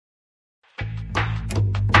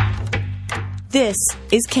This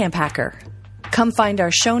is CampHacker. Come find our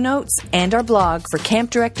show notes and our blog for camp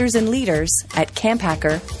directors and leaders at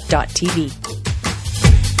camphacker.tv.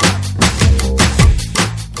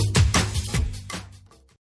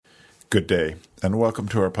 Good day, and welcome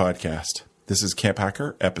to our podcast. This is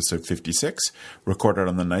CampHacker, episode 56, recorded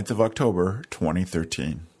on the 9th of October,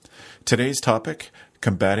 2013. Today's topic,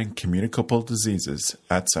 combating communicable diseases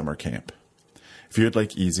at summer camp. If you'd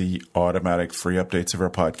like easy, automatic, free updates of our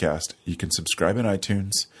podcast, you can subscribe in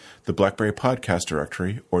iTunes, the BlackBerry Podcast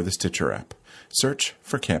Directory, or the Stitcher app. Search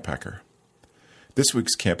for CampHacker. This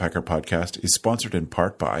week's CampHacker podcast is sponsored in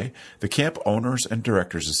part by the Camp Owners and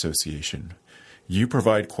Directors Association. You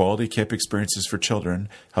provide quality camp experiences for children,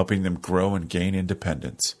 helping them grow and gain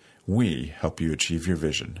independence. We help you achieve your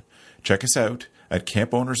vision. Check us out at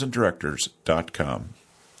campownersanddirectors.com.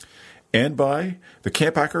 And by the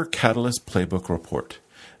CampHacker Catalyst Playbook Report,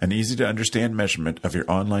 an easy-to-understand measurement of your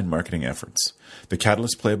online marketing efforts. The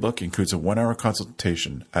Catalyst Playbook includes a 1-hour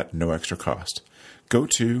consultation at no extra cost. Go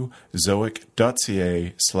to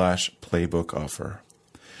zoic.ca/playbook offer.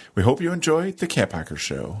 We hope you enjoy the CampHacker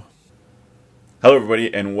Show. Hello,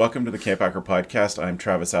 everybody, and welcome to the CampHacker Podcast. I'm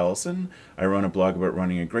Travis Allison. I run a blog about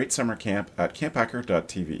running a great summer camp at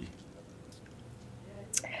camphacker.tv.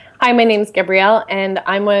 Hi, my name is Gabrielle, and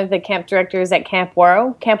I'm one of the camp directors at Camp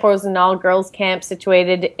Ouray. Camp Ouray is an all-girls camp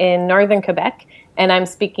situated in northern Quebec, and I'm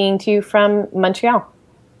speaking to you from Montreal.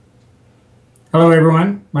 Hello,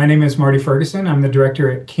 everyone. My name is Marty Ferguson. I'm the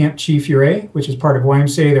director at Camp Chief Ouray, which is part of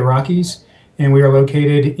YMCA the Rockies, and we are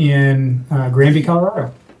located in Granby,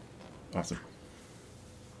 Colorado. Awesome.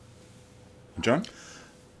 John?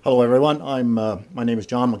 Hello, everyone. My name is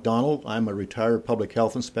John MacDonald. I'm a retired public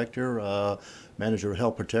health inspector, manager of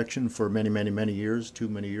health protection for many, many, many years. Too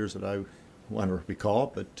many years that I want to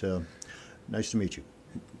recall, but nice to meet you.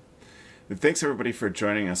 Thanks, everybody, for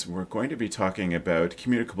joining us. We're going to be talking about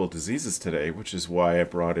communicable diseases today, which is why I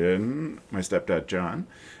brought in my stepdad, John.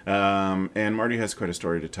 And Marty has quite a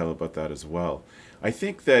story to tell about that as well. I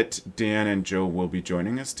think that Dan and Joe will be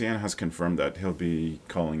joining us. Dan has confirmed that he'll be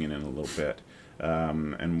calling in a little bit.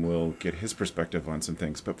 And we'll get his perspective on some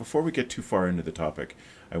things. But before we get too far into the topic,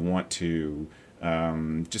 I want to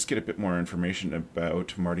just get a bit more information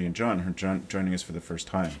about Marty and John, who are joining us for the first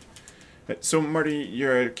time. So, Marty,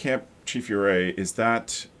 you're at Camp Chief Ouray. Is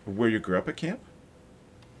that where you grew up at camp?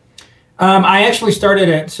 I actually started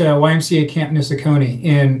at YMCA Camp Nissikoni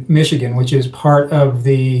in Michigan, which is part of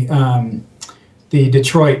the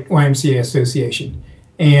Detroit YMCA Association.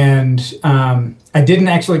 And I didn't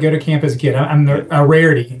actually go to camp as a kid. I'm a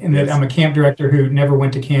rarity in that I'm a camp director who never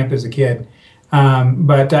went to camp as a kid.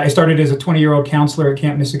 But I started as a 20-year-old counselor at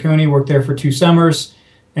Camp Nissikoni, worked there for 2 summers,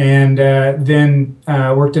 and then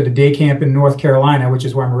worked at a day camp in North Carolina, which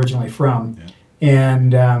is where I'm originally from. Yeah.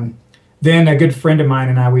 And then a good friend of mine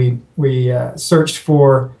and I, we searched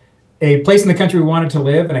for a place in the country we wanted to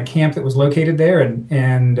live and a camp that was located there,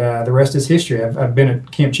 and the rest is history. I've been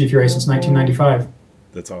at Camp Chief Ouray since 1995.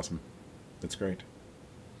 That's awesome. That's great.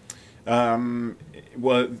 Well,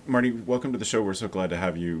 Marty, welcome to the show. We're so glad to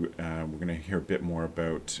have you. We're going to hear a bit more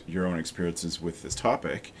about your own experiences with this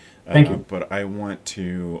topic. Thank you. But I want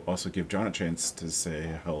to also give John a chance to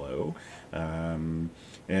say hello. So,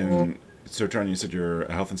 John, you said you're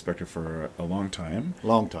a health inspector for a long time.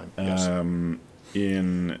 Long time, yes.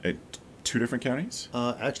 In 2 different counties?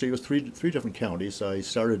 Actually, it was three different counties. I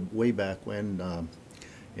started way back when,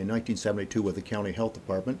 in 1972, with the county health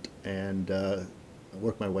department, and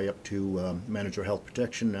worked my way up to manager of health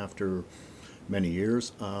protection after many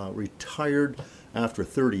years. Retired after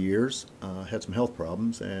 30 years, had some health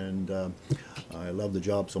problems, and I loved the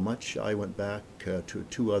job so much I went back to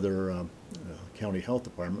 2 other county health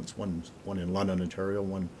departments, one in London, Ontario,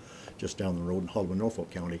 one just down the road in Hull, Norfolk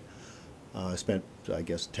County. I spent, I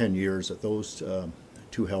guess, 10 years at those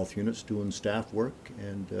 2 health units doing staff work,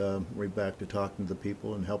 and right back to talking to the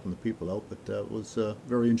people and helping the people out, but it was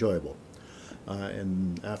very enjoyable.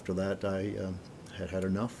 And after that, I had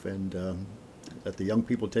enough and let the young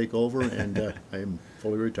people take over, and I am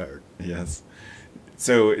fully retired. Yes.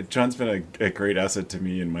 So John's been a great asset to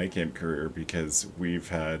me in my camp career because we've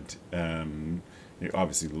had,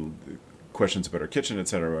 obviously, questions about our kitchen,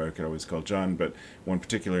 etc. I could always call John, but one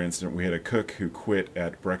particular incident, we had a cook who quit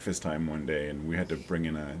at breakfast time one day, and we had to bring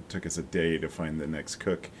in took us a day to find the next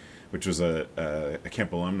cook, which was a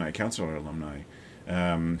camp alumni, counselor alumni,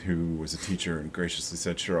 who was a teacher and graciously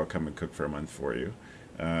said, sure, I'll come and cook for a month for you.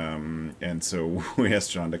 And so we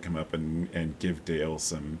asked John to come up and give Dale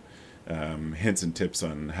some hints and tips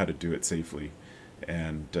on how to do it safely.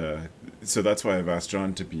 And so that's why I've asked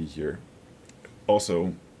John to be here.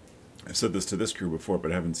 Also, I've said this to this crew before,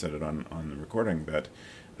 but I haven't said it on the recording, that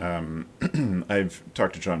I've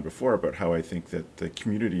talked to John before about how I think that the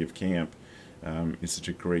community of camp is such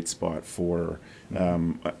a great spot for,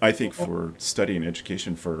 I think, for study and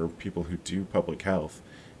education for people who do public health,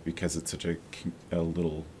 because it's such a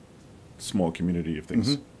little small community of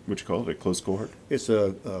things. What you call it, a closed cohort? It's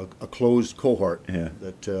a closed cohort Yeah.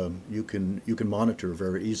 that you can monitor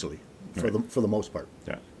very easily for the most part.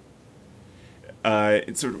 Yeah.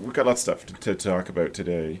 So we've got lots of stuff to talk about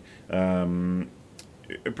today. I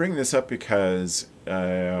bring this up because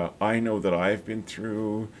I know that I've been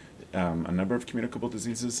through a number of communicable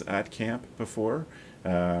diseases at camp before.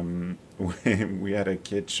 We had a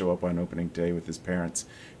kid show up on opening day with his parents,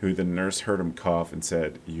 who the nurse heard him cough and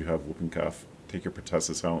said, "You have whooping cough. Take your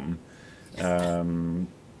pertussis home."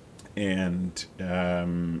 And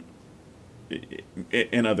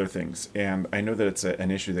other things. And I know that it's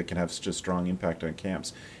an issue that can have such a strong impact on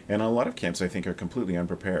camps. And a lot of camps, I think, are completely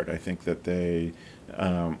unprepared. I think that they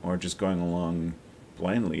are just going along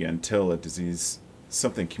blindly until a disease,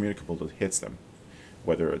 something communicable, that hits them,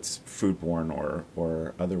 whether it's foodborne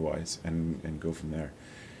or otherwise, and go from there.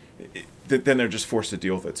 Then they're just forced to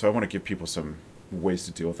deal with it. So I want to give people some ways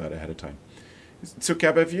to deal with that ahead of time. So,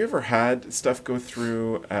 Gab, have you ever had stuff go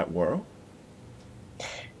through at Ouray?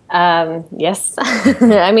 Yes.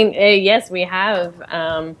 I mean, yes, we have.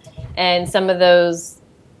 And some of those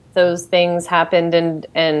things happened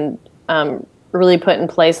and really put in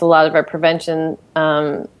place a lot of our prevention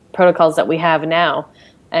protocols that we have now.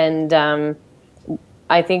 And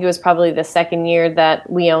I think it was probably the second year that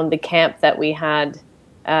we owned the camp that we had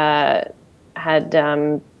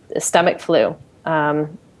stomach flu.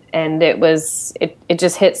 And it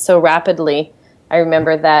just hit so rapidly. I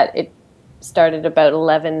remember that it started about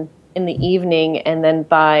 11 in the evening, and then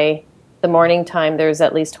by the morning time, there was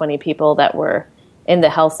at least 20 people that were in the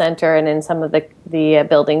health center and in some of the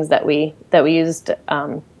buildings that we used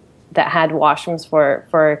that had washrooms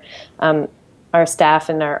for our staff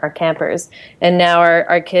and our campers. And now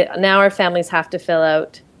our families have to fill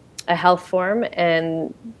out a health form,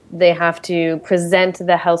 and they have to present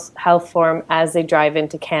the health form as they drive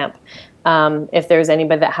into camp. If there's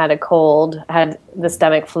anybody that had a cold, had the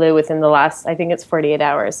stomach flu within the last, I think it's 48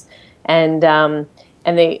 hours, and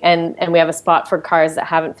we have a spot for cars that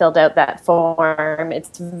haven't filled out that form.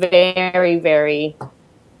 It's very, very.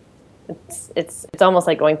 It's almost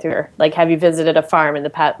like going through, like, have you visited a farm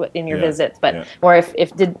in your visits? But or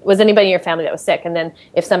was anybody in your family that was sick? And then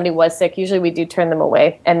if somebody was sick, usually we do turn them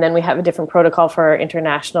away, and then we have a different protocol for our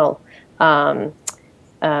international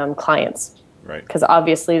clients. Right. Because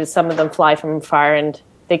obviously some of them fly from far and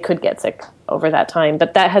they could get sick over that time.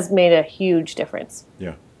 But that has made a huge difference.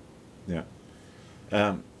 Yeah. Yeah.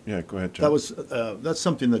 Go ahead, John. That's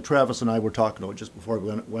something that Travis and I were talking about just before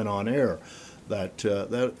we went on air, that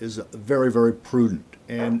is very, very prudent.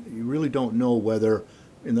 And you really don't know whether,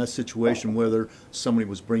 in that situation, whether somebody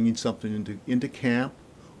was bringing something into camp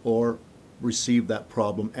or received that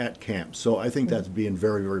problem at camp. So I think that's being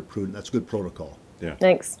very, very prudent. That's good protocol. Yeah.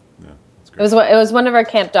 Thanks. Yeah. It was one of our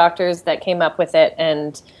camp doctors that came up with it,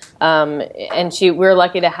 and we were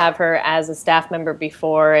lucky to have her as a staff member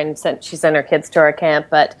before, and she sent her kids to our camp.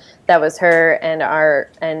 But that was her and our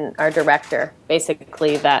director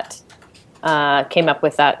basically that came up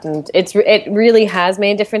with that, and it really has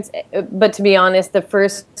made a difference. But to be honest, the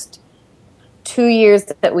first 2 years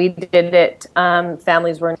that we did it,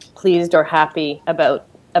 families weren't pleased or happy about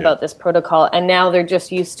this protocol, and now they're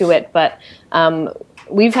just used to it. But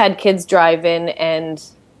we've had kids drive in and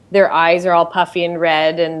their eyes are all puffy and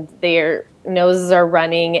red and their noses are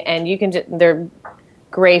running and they're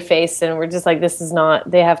gray faced, and we're just like, this is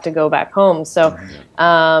not, they have to go back home. So,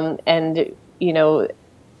 and you know,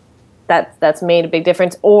 that's made a big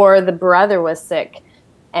difference. Or the brother was sick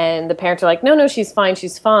and the parents are like, no, she's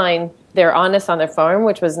fine. They're honest on their phone,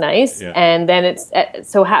 which was nice. Yeah. And then it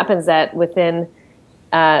so happens that within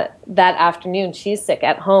that afternoon, she's sick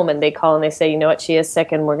at home, and they call and they say, you know what, she is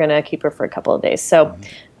sick, and we're going to keep her for a couple of days. So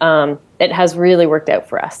it has really worked out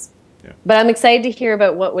for us. Yeah. But I'm excited to hear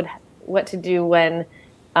about what to do when,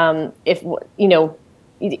 if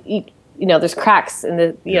there's cracks in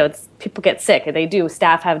the, people get sick, and they do.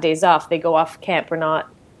 Staff have days off, they go off camp. We're not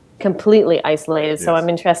completely isolated. Yes. So I'm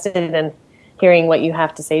interested in hearing what you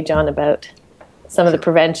have to say, John, about some of the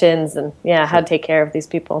preventions and how to take care of these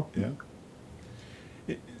people. Yeah.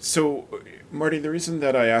 So, Marty, the reason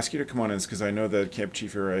that I asked you to come on is because I know that Camp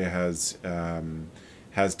Chief Ouray has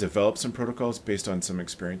developed some protocols based on some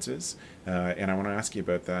experiences, and I want to ask you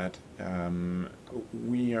about that.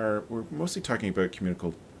 We're mostly talking about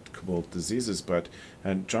communicable diseases,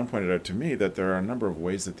 and John pointed out to me that there are a number of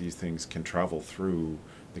ways that these things can travel through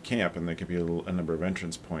the camp, and there could be a number of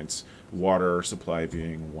entrance points, water supply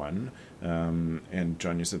being one. And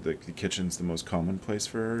John, you said that the kitchen's the most common place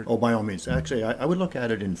for... Oh, by all means. Actually, I would look at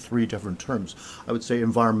it in three different terms. I would say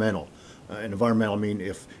environmental. And environmental, I mean,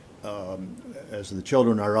 if as the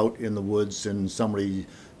children are out in the woods and somebody,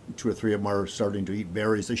 2 or 3 of them are starting to eat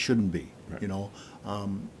berries, they shouldn't be, right. you know.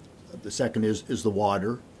 The second is the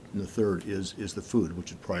water. And the third is the food,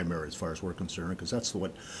 which is primary as far as we're concerned, because that's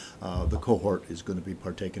what the cohort is going to be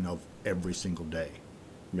partaking of every single day.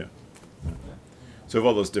 Yeah. So of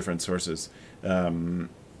all those different sources, Marty,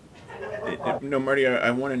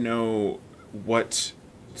 I want to know what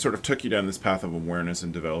sort of took you down this path of awareness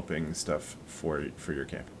and developing stuff for your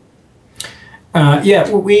camp.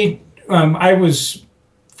 I was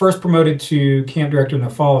first promoted to camp director in the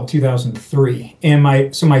fall of 2003. And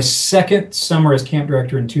my second summer as camp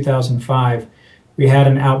director in 2005, we had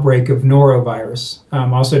an outbreak of norovirus,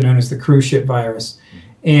 also known as the cruise ship virus.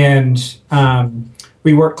 And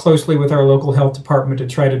we worked closely with our local health department to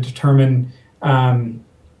try to determine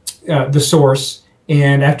the source.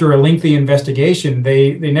 And after a lengthy investigation,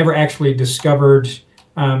 they never actually discovered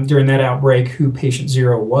during that outbreak who patient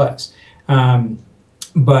 0 was.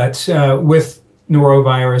 But with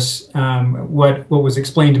norovirus, what was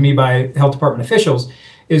explained to me by health department officials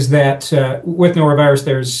is that with norovirus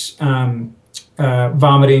there's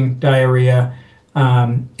vomiting, diarrhea,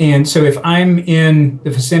 and so if I'm in the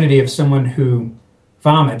vicinity of someone who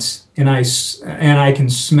vomits and I can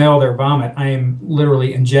smell their vomit, I am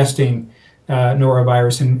literally ingesting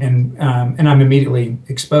norovirus and I'm immediately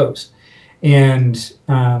exposed. And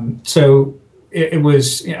so it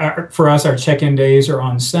was, for us, our check-in days are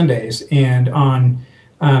on Sundays, and on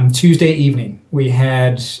Tuesday evening, we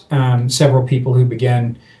had several people who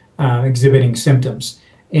began exhibiting symptoms.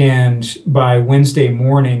 And by Wednesday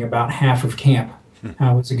morning, about half of camp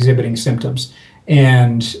was exhibiting symptoms.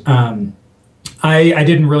 And I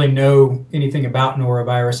didn't really know anything about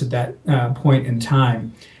norovirus at that point in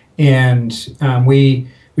time. And we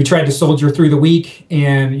tried to soldier through the week,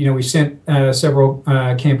 and we sent several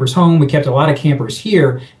campers home. We kept a lot of campers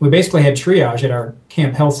here. We basically had triage at our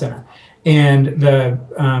camp health center, and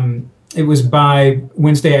it was by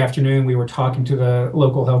Wednesday afternoon we were talking to the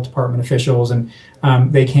local health department officials, and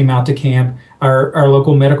they came out to camp. Our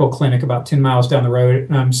local medical clinic about 10 miles down the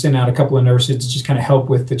road sent out a couple of nurses to just kind of help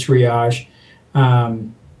with the triage,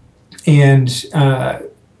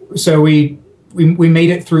 so we made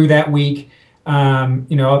it through that week.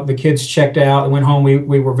 The kids checked out and went home.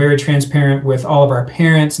 We were very transparent with all of our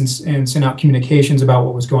parents and sent out communications about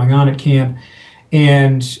what was going on at camp.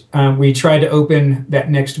 And we tried to open that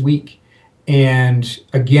next week. And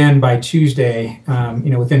again, by Tuesday,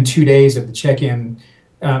 within 2 days of the check-in,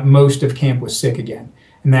 most of camp was sick again.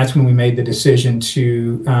 And that's when we made the decision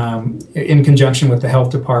to, in conjunction with the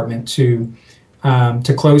health department, to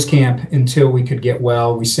close camp until we could get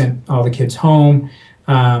well. We sent all the kids home.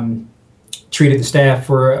 Treated the staff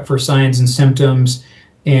for signs and symptoms,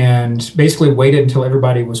 and basically waited until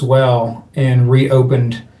everybody was well and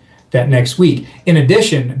reopened that next week. In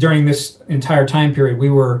addition, during this entire time period, we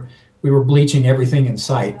were bleaching everything in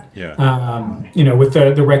sight. Yeah. With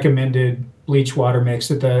the recommended bleach water mix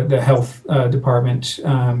that the health department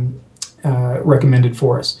recommended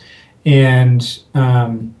for us, and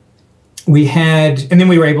then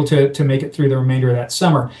we were able to make it through the remainder of that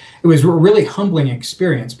summer. It was a really humbling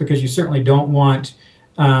experience because you certainly don't want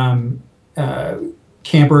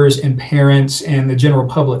campers and parents and the general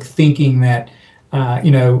public thinking that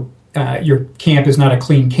your camp is not a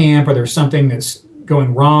clean camp, or there's something that's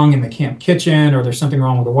going wrong in the camp kitchen, or there's something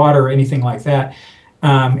wrong with the water, or anything like that.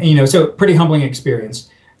 So pretty humbling experience.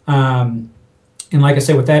 And like I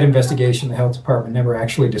said, with that investigation, the health department never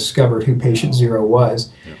actually discovered who patient 0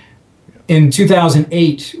 was. Yeah. In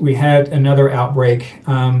 2008, we had another outbreak.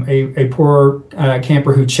 A poor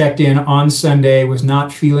camper who checked in on Sunday was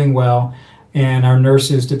not feeling well, and our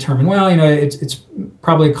nurses determined, it's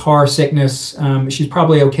probably car sickness. She's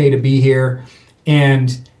probably okay to be here.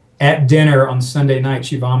 And at dinner on Sunday night,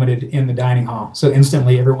 she vomited in the dining hall. So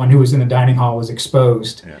instantly, everyone who was in the dining hall was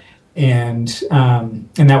exposed, and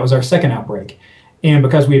that was our second outbreak. And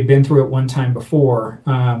because we had been through it one time before,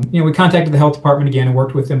 we contacted the health department again and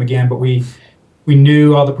worked with them again, but we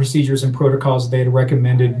knew all the procedures and protocols they had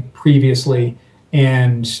recommended previously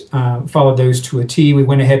and followed those to a T. We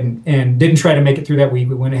went ahead and didn't try to make it through that week.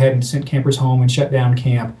 We went ahead and sent campers home and shut down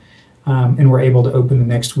camp, and were able to open the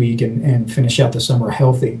next week and finish out the summer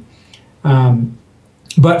healthy.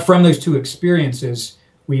 But from those two experiences,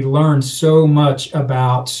 we learned so much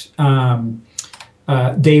about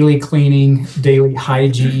daily cleaning, daily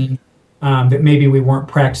hygiene, that maybe we weren't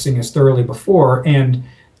practicing as thoroughly before. And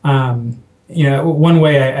one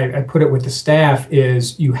way I put it with the staff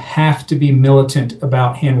is you have to be militant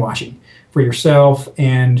about hand washing for yourself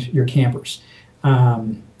and your campers.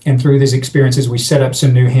 And through these experiences, we set up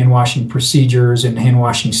some new hand washing procedures and hand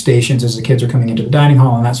washing stations as the kids are coming into the dining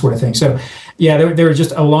hall and that sort of thing. So, yeah, there was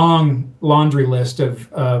just a long laundry list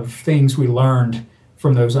of things we learned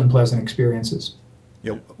from those unpleasant experiences.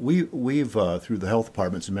 Yeah, we've through the health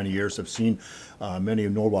departments in many years have seen many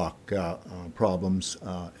of Norwalk problems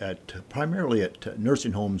primarily at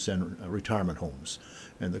nursing homes and retirement homes,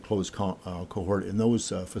 and the closed cohort in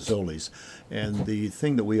those facilities. And the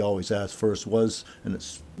thing that we always asked first was, and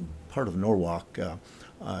it's part of Norwalk,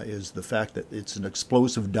 is the fact that it's an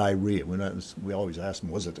explosive diarrhea. We always ask them,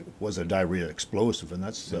 was a diarrhea explosive? And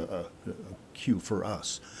that's a cue for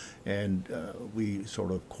us. And we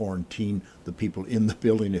sort of quarantine the people in the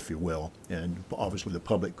building, if you will, and obviously the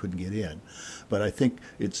public couldn't get in. But I think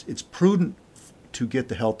it's prudent to get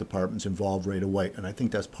the health departments involved right away, and I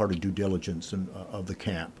think that's part of due diligence of the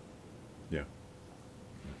camp. Yeah.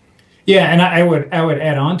 Yeah, and I would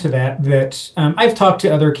add on to that I've talked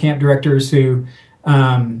to other camp directors who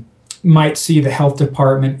might see the health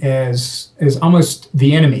department as almost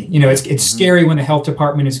the enemy. It's scary when the health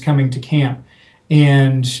department is coming to camp.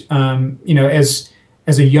 And as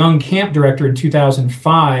a young camp director in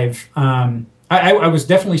 2005, I was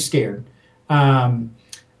definitely scared.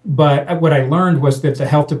 But what I learned was that the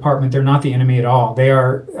health department, they're not the enemy at all. They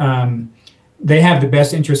are they have the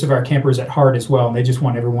best interests of our campers at heart as well, and they just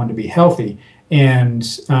want everyone to be healthy. And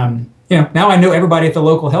now I know everybody at the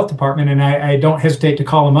local health department, and I don't hesitate to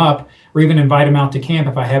call them up or even invite them out to camp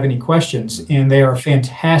if I have any questions. And they are a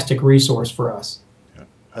fantastic resource for us.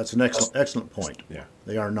 That's an excellent point. Yeah.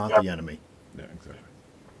 They are not the enemy. Yeah, exactly.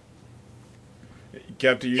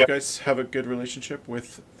 Gab, do you guys have a good relationship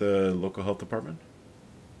with the local health department?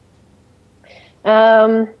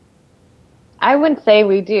 I wouldn't say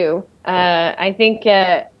we do. I think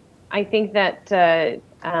that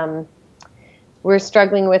we're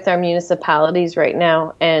struggling with our municipalities right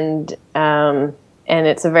now, and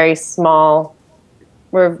it's a very small.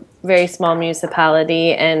 We're a very small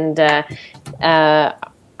municipality, and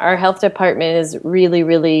our health department is really,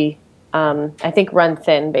 really, I think, run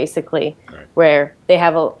thin, basically, right. Where they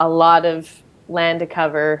have a lot of land to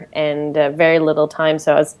cover and very little time.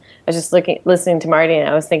 So I was just listening to Marty, and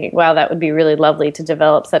I was thinking, wow, that would be really lovely to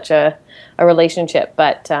develop such a relationship.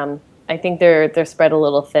 But I think they're spread a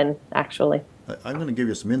little thin, actually. I'm going to give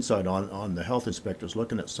you some insight on the health inspectors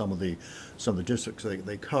looking at some of the districts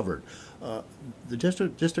they covered. The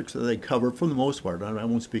districts that they covered, for the most part, and I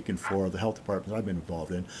won't speak in for the health departments I've been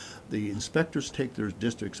involved in, the inspectors take their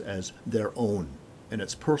districts as their own, and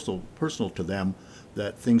it's personal to them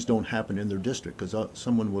that things don't happen in their district, because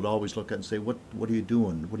someone would always look at it and say, what are you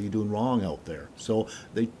doing? What are you doing wrong out there? So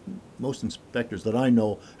most inspectors that I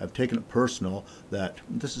know have taken it personal that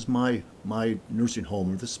this is my nursing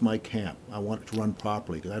home, or this is my camp. I want it to run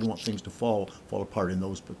properly, because I don't want things to fall apart in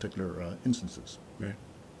those particular instances. Right.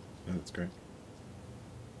 Yeah, that's great.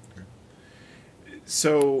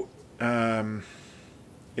 So I've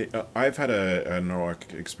had a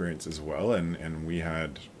Norwalk experience as well, and we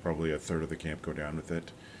had probably a third of the camp go down with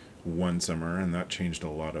it one summer, and that changed a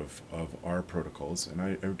lot of our protocols. And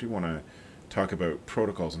I do want to talk about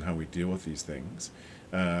protocols and how we deal with these things.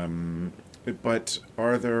 But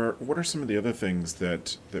what are some of the other things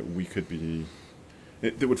that we could be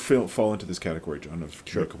that would fall into this category, John, of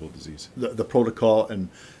communicable disease? The protocol, and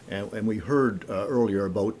we heard earlier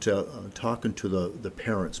about talking to the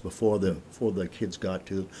parents before the kids got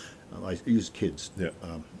to. I use kids. Yeah.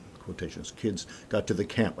 Quotations. Kids got to the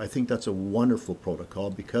camp. I think that's a wonderful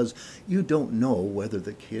protocol, because you don't know whether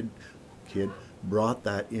the kid brought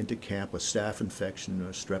that into camp, a staph infection,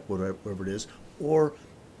 or strep, whatever it is, or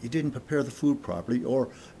you didn't prepare the food properly, or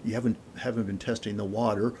you haven't been testing the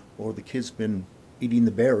water, or the kid's been eating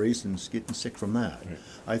the berries and getting sick from that. Right.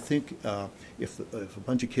 I think if a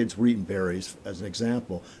bunch of kids were eating berries, as an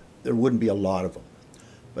example, there wouldn't be a lot of them.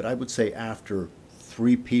 But I would say after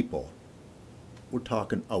 3 people, we're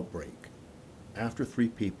talking outbreak. After 3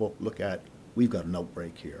 people, we've got an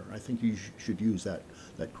outbreak here. I think you should use that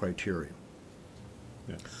criteria.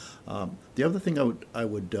 Yeah. The other thing I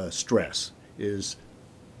would stress is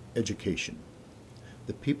education.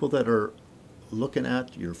 The people that are looking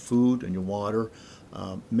at your food and your water,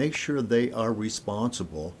 make sure they are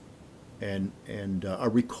responsible and are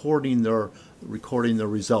recording their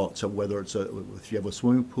results. So whether it's if you have a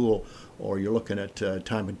swimming pool, or you're looking at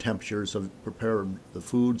time and temperatures of preparing the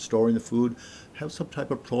food, storing the food, have some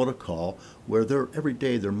type of protocol where every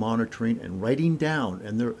day they're monitoring and writing down,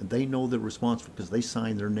 and they know they're responsible because they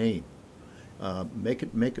sign their name. Make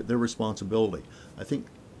it their responsibility. I think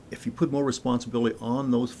if you put more responsibility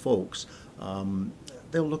on those folks,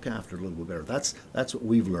 they'll look after it a little bit better. That's what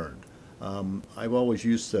we've learned. I've always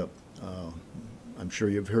used I'm sure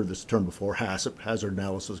you've heard this term before, HACCP, hazard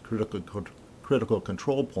analysis critical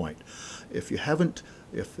control point. If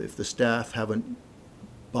the staff haven't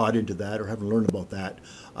bought into that or haven't learned about that,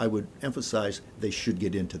 I would emphasize they should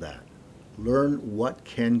get into that. Learn what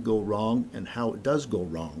can go wrong and how it does go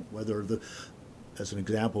wrong. Whether as an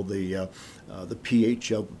example, the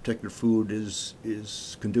pH of a particular food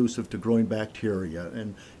is conducive to growing bacteria,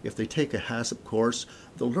 and if they take a HACCP course,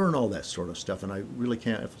 they'll learn all that sort of stuff. And I really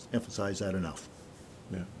can't emphasize that enough.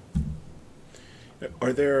 Yeah.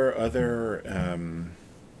 Are there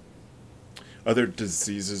other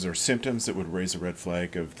diseases or symptoms that would raise a red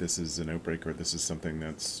flag of this is an outbreak or this is something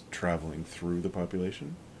that's traveling through the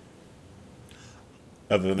population?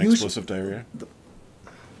 Other than explosive diarrhea?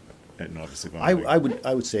 And obviously vomiting.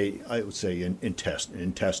 I would say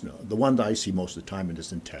intestinal. The one that I see most of the time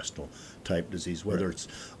is intestinal type disease, whether it's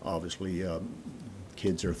obviously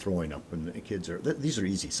kids are throwing up and these are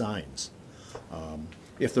easy signs.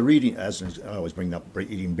 If they're eating, as I always bring up,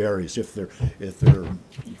 eating berries, if their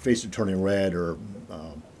face is turning red or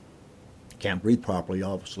can't breathe properly,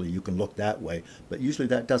 obviously you can look that way. But usually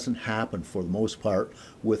that doesn't happen for the most part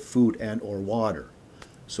with food and or water.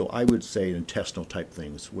 So I would say intestinal type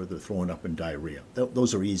things where they're throwing up and diarrhea.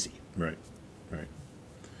 Those are easy. Right.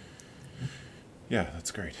 Yeah,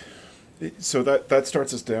 that's great. So that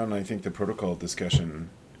starts us down, I think, the protocol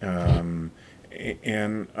discussion. And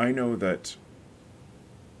I know that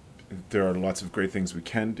there are lots of great things we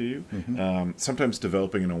can do. Mm-hmm. Sometimes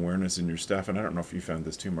developing an awareness in your staff, and I don't know if you found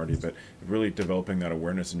this too, Marty, but really developing that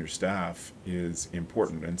awareness in your staff is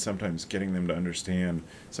important, and sometimes getting them to understand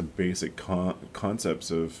some basic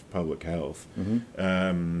concepts of public health.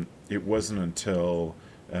 Mm-hmm. It wasn't until,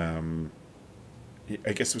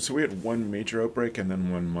 I guess, so we had one major outbreak and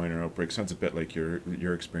then one minor outbreak. Sounds a bit like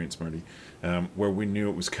your experience, Marty, where we knew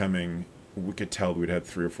it was coming. We could tell we'd had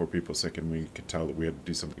 3 or 4 people sick, and we could tell that we had to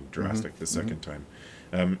do something drastic the second time.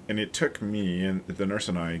 And it took me and the nurse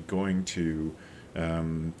and I going to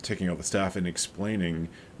taking all the staff and explaining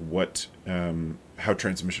what how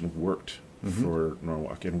transmission worked for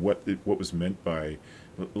Norwalk and what was meant by,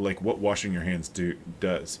 like, what washing your hands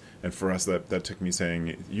does. And for us, that took me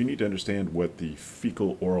saying, you need to understand what the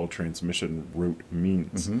fecal oral transmission route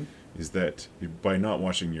means. Is that by not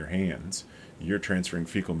washing your hands, you're transferring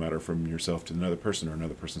fecal matter from yourself to another person, or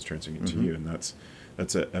another person's transferring it to you, and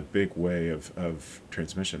that's a big way of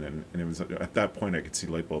transmission. And it was at that point I could see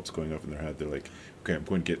light bulbs going off in their head. They're like, okay, I'm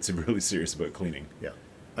going to get really serious about cleaning. Yeah,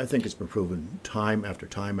 I think it's been proven time after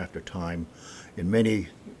time after time in many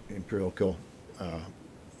empirical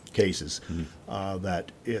cases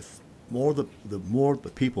that if the more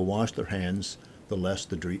the people wash their hands, the less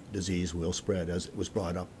the disease will spread, as it was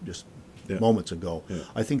brought up just moments ago.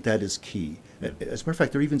 I think that is key. As a matter of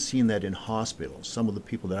fact, they're even seeing that in hospitals. Some of the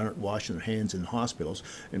people that aren't washing their hands in hospitals,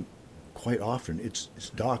 and quite often it's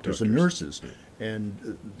doctors and nurses,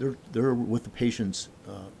 and they're with the patients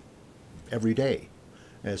every day.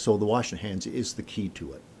 And so the washing hands is the key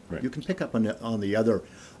to it. Right. You can pick up on the other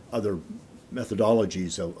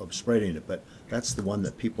methodologies of spreading it, but that's the one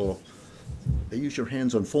that people, they use your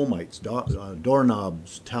hands on fomites,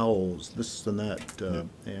 doorknobs, towels, this and that,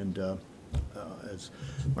 and as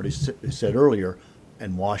Marty said earlier,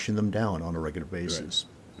 and washing them down on a regular basis.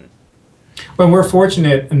 Right. Well, we're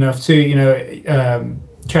fortunate enough to,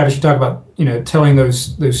 Travis, you talk about, telling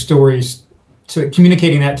those stories, to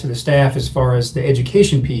communicating that to the staff as far as the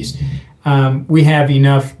education piece. We have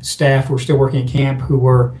enough staff who are still working at camp who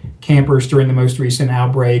were campers during the most recent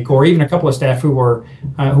outbreak, or even a couple of staff who were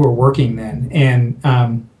working then.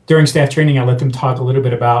 And during staff training, I let them talk a little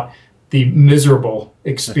bit about the miserable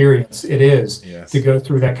experience it is to go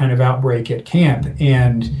through that kind of outbreak at camp.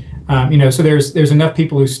 And so there's enough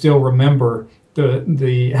people who still remember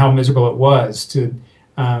the how miserable it was to,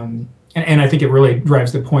 and I think it really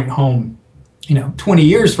drives the point home. 20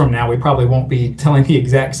 years from now, we probably won't be telling the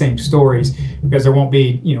exact same stories because there won't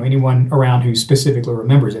be, anyone around who specifically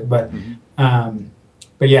remembers it. But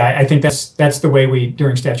yeah, I think that's the way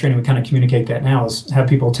during staff training, we kind of communicate that now, is have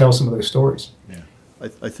people tell some of those stories. Yeah.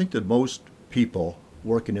 I think that most people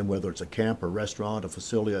working in, whether it's a camp, a restaurant, a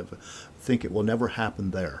facility. I think it will never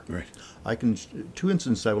happen there. Right. Two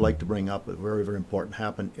incidents I would like to bring up that very, very important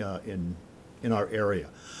happened in our area.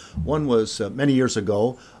 One was many years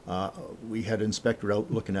ago, we had an inspector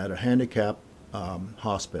out looking at a handicap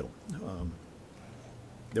hospital.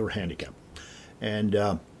 They were handicapped. And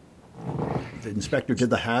the inspector did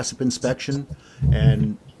the HACCP inspection,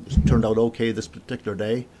 and it turned out okay this particular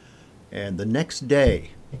day. And the next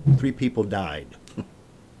day, 3 people died.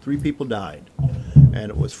 3 people died. And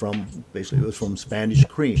it was from Spanish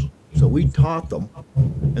cream. So we taught them,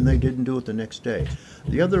 and they didn't do it the next day.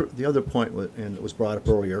 The other point, and it was brought up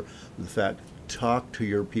earlier, the fact, talk to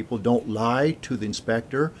your people. Don't lie to the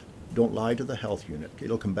inspector. Don't lie to the health unit.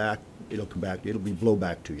 It'll come back. It'll be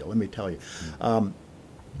blowback to you. Let me tell you.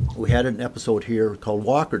 We had an episode here called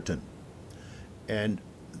Walkerton, and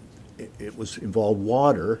it was involved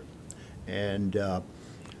water, and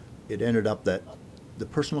it ended up that the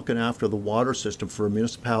person looking after the water system for a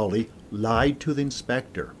municipality lied to the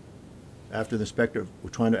inspector. After the inspector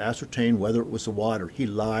was trying to ascertain whether it was the water, he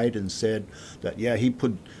lied and said that, yeah, he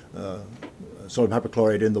put sodium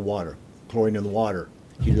hypochlorite in the water, chlorine in the water.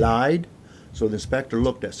 He lied, so the inspector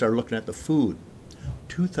started looking at the food.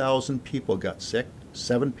 2,000 people got sick,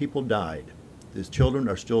 7 people died. His children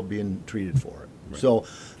are still being treated for it. Right. So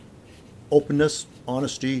openness,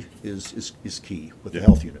 honesty is key with the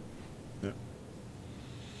health unit.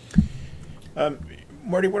 Yeah.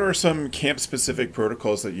 Marty, what are some camp-specific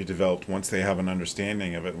protocols that you developed once they have an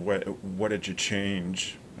understanding of it? What did you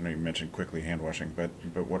change? I know you mentioned quickly hand washing, but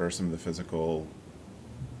what are some of the physical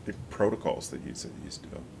protocols that you used to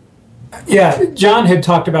develop? Yeah, John had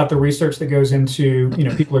talked about the research that goes into,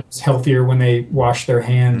 people are just healthier when they wash their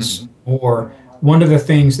hands more. One of the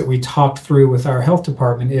things that we talked through with our health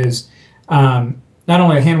department is not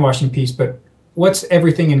only a hand washing piece, but what's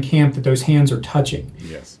everything in camp that those hands are touching.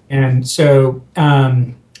 Yes. And so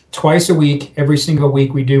twice a week, every single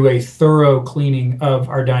week, we do a thorough cleaning of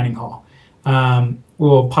our dining hall.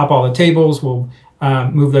 We'll pop all the tables, we'll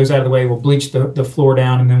move those out of the way, we'll bleach the floor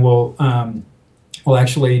down, and then we'll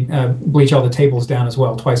actually bleach all the tables down as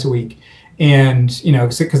well twice a week. And,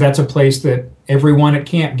 because that's a place that everyone at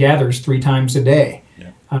camp gathers 3 times a day.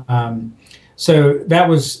 Yeah. So that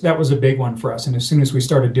was a big one for us. And as soon as we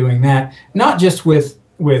started doing that, not just with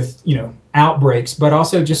outbreaks, but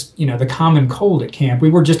also just, the common cold at camp,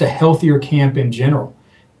 we were just a healthier camp in general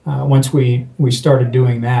once we started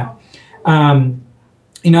doing that.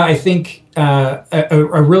 I think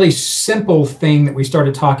a really simple thing that we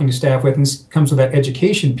started talking to staff with, and this comes with that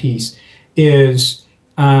education piece, is,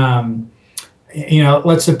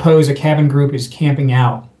 let's suppose a cabin group is camping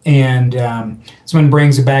out and someone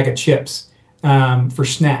brings a bag of chips for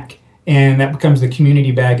snack, and that becomes the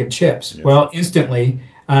community bag of chips. Yes. Well, instantly,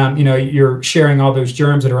 you're sharing all those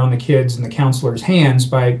germs that are on the kids and the counselors' hands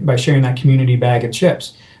by sharing that community bag of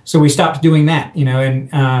chips. So we stopped doing that,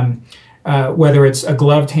 and whether it's a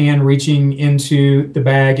gloved hand reaching into the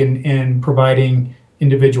bag and providing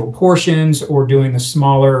individual portions, or doing the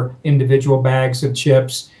smaller individual bags of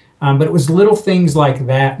chips. But it was little things like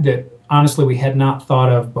that honestly we had not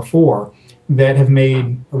thought of before that have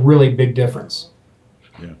made a really big difference.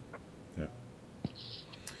 Yeah.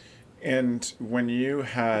 And when you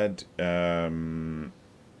had,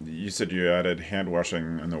 you said you added hand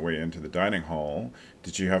washing on the way into the dining hall,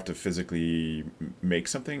 did you have to physically make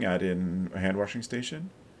something, add in a hand washing station?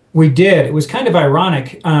 We did. It was kind of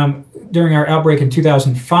ironic. During our outbreak in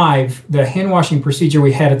 2005, the hand washing procedure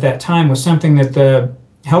we had at that time was something that the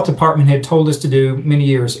health department had told us to do many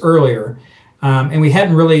years earlier. And we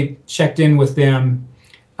hadn't really checked in with them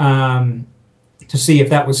to see if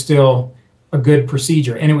that was still a good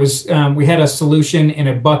procedure. And it was, we had a solution in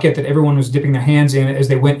a bucket that everyone was dipping their hands in as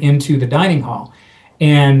they went into the dining hall.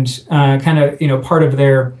 And part of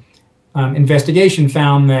their investigation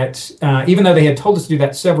found that even though they had told us to do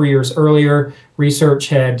that several years earlier, research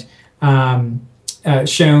had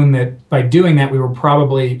shown that by doing that, we were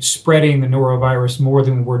probably spreading the norovirus more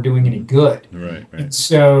than we were doing any good. Right. And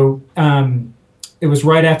so it was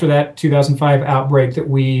right after that 2005 outbreak that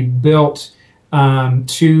we built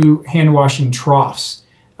 2 hand washing troughs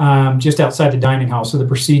just outside the dining hall. So the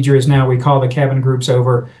procedure is now we call the cabin groups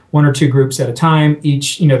over 1 or 2 groups at a time.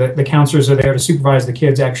 Each, the counselors are there to supervise the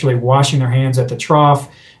kids actually washing their hands at the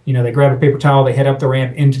trough. They grab a paper towel, they head up the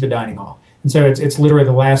ramp into the dining hall. And so it's literally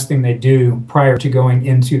the last thing they do prior to going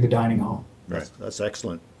into the dining hall. Right. That's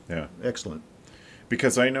excellent. Yeah. Excellent.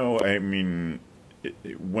 Because when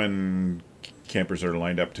campers are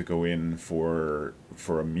lined up to go in for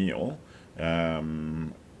a meal,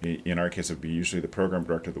 in our case, it would be usually the program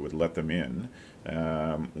director that would let them in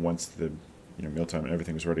once the mealtime and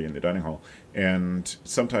everything was ready in the dining hall. And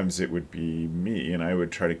sometimes it would be me, and I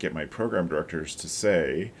would try to get my program directors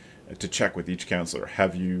to check with each counselor,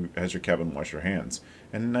 has your cabin washed your hands?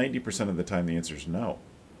 And 90% of the time the answer is no.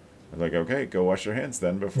 I'm like, okay, go wash your hands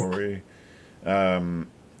then before we... And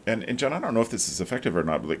John, I don't know if this is effective or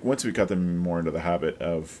not, but like once we got them more into the habit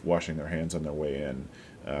of washing their hands on their way in,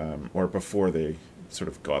 or before they sort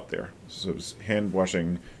of got there. So it was hand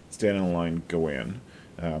washing, stand in a line, go in,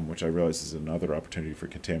 which I realize is another opportunity for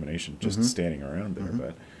contamination, just standing around there.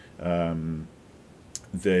 But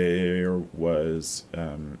there was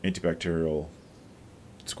antibacterial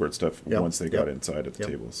squirt stuff once they got inside at the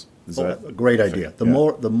tables. Is that a great idea? The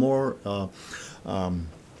more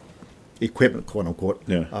equipment, quote unquote,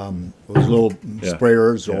 those little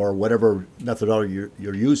sprayers or whatever methodology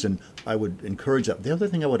you're using, I would encourage that. The other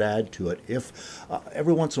thing I would add to it, if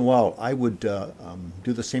every once in a while, I would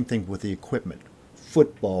do the same thing with the equipment,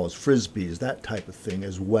 footballs, frisbees, that type of thing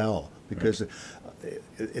as well, because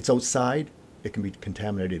it's outside. It can be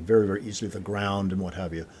contaminated very, very easily, the ground and what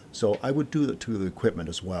have you. So I would do it to the equipment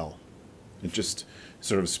as well. And just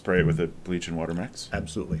sort of spray it with a bleach and water mix?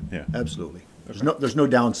 Absolutely. Yeah. Absolutely. There's no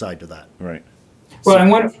downside to that. Right. Well, so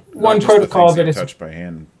and one protocol that is touched by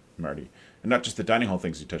hand, Marty, and not just the dining hall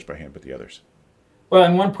things you touch by hand, but the others. Well,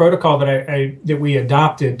 and one protocol that that we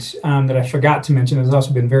adopted that I forgot to mention has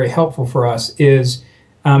also been very helpful for us is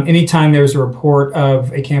anytime there's a report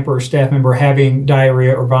of a camper or staff member having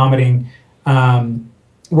diarrhea or vomiting,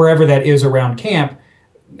 wherever that is around camp,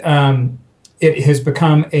 it has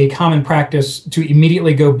become a common practice to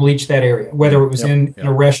immediately go bleach that area, whether it was in a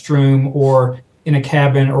restroom or in a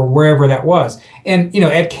cabin or wherever that was. And,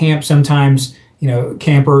 at camp, sometimes,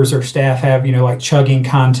 campers or staff have, like chugging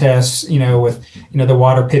contests, with, the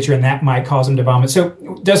water pitcher, and that might cause them to vomit. So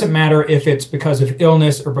it doesn't matter if it's because of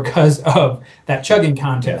illness or because of that chugging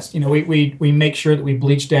contest. We make sure that we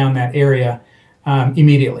bleach down that area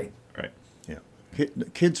immediately. Right. Yeah.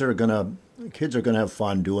 Kids are going to have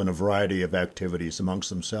fun doing a variety of activities amongst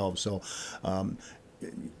themselves. So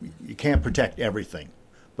you can't protect everything,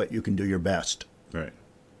 but you can do your best. Right.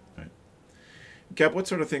 Gab, what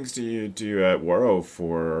sort of things do you do at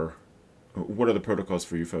Waro what are the protocols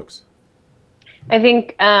for you folks? I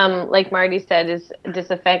think, like Marty said, is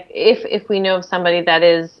disinfect. If we know of somebody that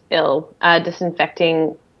is ill,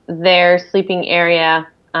 disinfecting their sleeping area,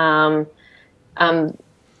 all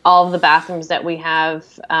of the bathrooms that we have.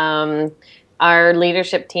 Our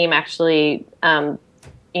leadership team actually,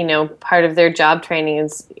 part of their job training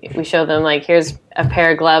is we show them, like, here's a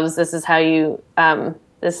pair of gloves. This is how you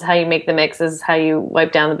make the mix. This is how you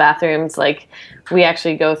wipe down the bathrooms. Like, we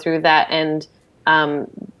actually go through that, and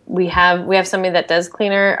we have somebody that does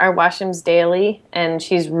clean our washrooms daily, and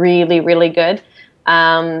she's really, really good.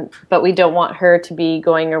 But we don't want her to be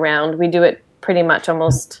going around. We do it pretty much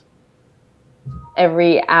almost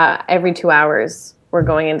every 2 hours. We're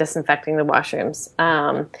going and disinfecting the washrooms,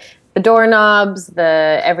 the doorknobs,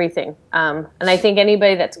 everything. And I think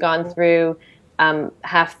anybody that's gone through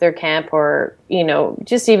half their camp, or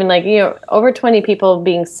just even over 20 people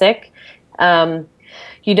being sick,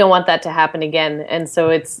 you don't want that to happen again. And so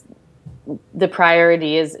it's the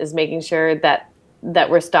priority is making sure that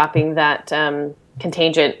we're stopping that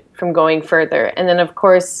contagion from going further. And then of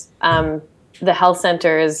course, the health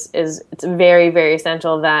center it's very, very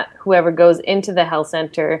essential that whoever goes into the health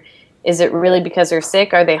center, is it really because they're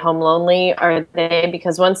sick? Are they home lonely? Are they,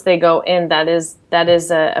 because once they go in, that is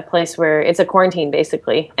a place where it's a quarantine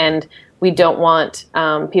basically. And we don't want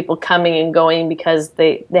people coming and going because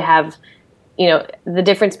they have, the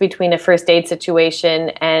difference between a first aid situation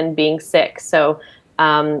and being sick. So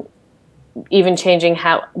even changing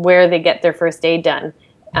where they get their first aid done.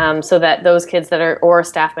 So that those kids that are, or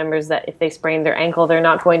staff members that if they sprain their ankle, they're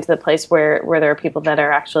not going to the place where there are people that are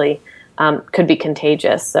actually could be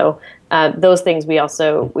contagious. So those things we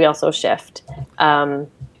also shift. I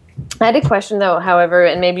had a question though, however,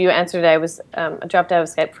 and maybe you answered it. I was dropped out of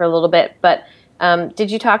Skype for a little bit, but did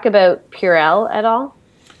you talk about Purell at all?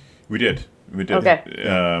 We did. Okay.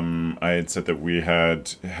 I had said that we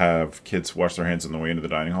have kids wash their hands on the way into the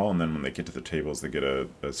dining hall, and then when they get to the tables, they get a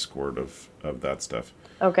squirt of that stuff.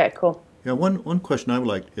 Okay, cool. Yeah, one question I would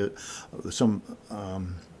like do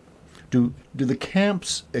the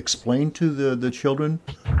camps explain to the children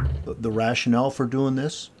the rationale for doing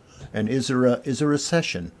this, and is there a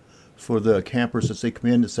session for the campers as they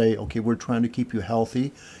come in to say, okay, we're trying to keep you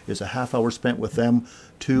healthy? Is a half hour spent with them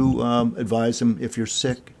to advise them, if you're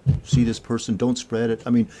sick, see this person, don't spread it?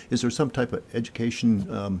 I mean, is there some type of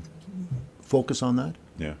education focus on that?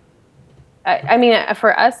 Yeah. I mean,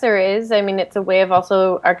 for us, there is. I mean, it's a way of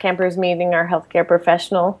also our campers meeting our healthcare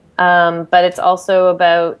professional. But it's also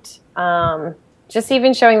about just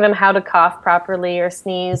even showing them how to cough properly or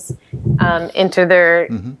sneeze into their,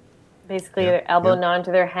 basically their elbow, not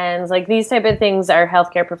into their hands. Like these type of things our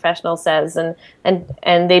healthcare professional says, and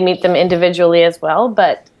they meet them individually as well.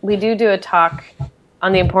 But we do a talk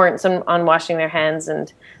on the importance on washing their hands.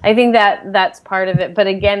 And I think that's part of it. But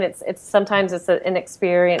again, it's sometimes it's an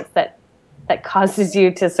experience that causes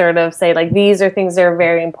you to sort of say, like, these are things that are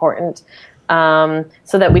very important, so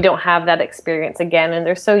that we don't have that experience again. And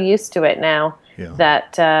they're so used to it now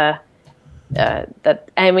that I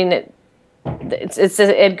mean,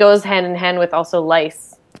 it goes hand in hand with also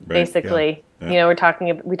lice, basically. Yeah. You know,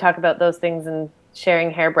 we talk about those things and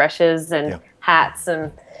sharing hairbrushes and hats,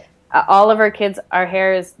 and all of our kids, our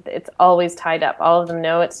hair it's always tied up. All of them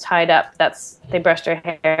know it's tied up. They brush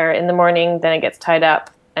their hair in the morning, then it gets tied up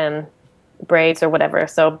and braids or whatever.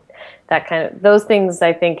 So that those things,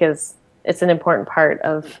 I think, it's an important part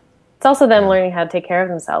of. It's also them learning how to take care of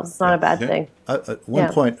themselves. It's not a bad thing.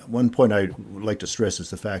 One point I would like to stress is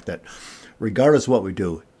the fact that regardless of what we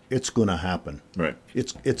do, it's going to happen. Right.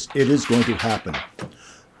 It is going to happen.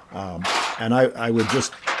 And I would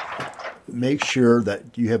just make sure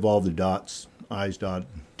that you have all the I's dotted,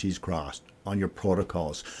 T's crossed on your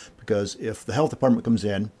protocols, because if the health department comes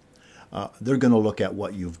in, they're going to look at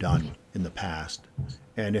what you've done in the past,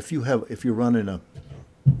 and if you're running a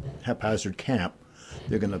haphazard camp,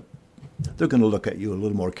 they're going to look at you a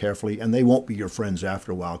little more carefully, and they won't be your friends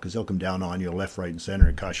after a while, because they'll come down on you left, right, and center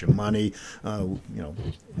and cost you money. And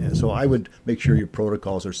so I would make sure your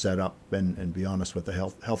protocols are set up and be honest with the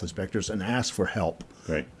health inspectors and ask for help.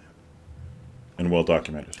 Right. And well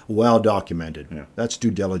documented. Well documented. Yeah. That's due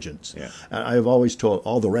diligence. Yeah. And I've always told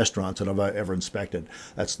all the restaurants that I've ever inspected,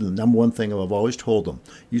 that's the number one thing I've always told them.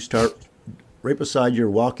 You start right beside your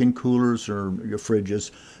walk-in coolers or your fridges.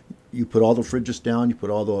 You put all the fridges down, you put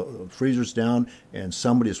all the freezers down, and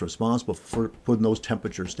somebody is responsible for putting those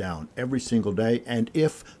temperatures down every single day. And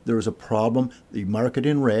if there is a problem, you mark it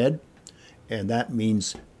in red, and that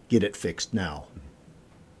means get it fixed now.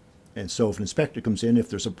 And so if an inspector comes in, if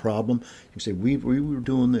there's a problem, you can say, we were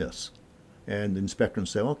doing this. And the inspector will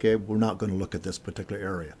say, okay, we're not going to look at this particular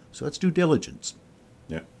area. So that's due diligence.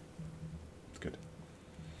 Yeah. That's good.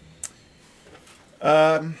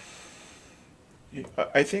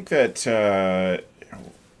 I think that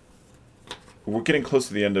we're getting close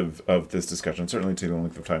to the end of this discussion, certainly to the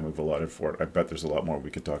length of time we've allotted for it. I bet there's a lot more we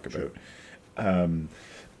could talk about, and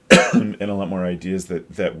a lot more ideas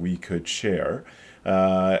that we could share.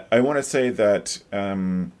 I want to say that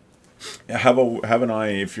have an eye,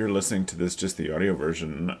 if you're listening to this, just the audio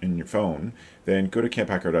version in your phone, then go to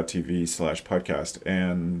camphacker.tv/podcast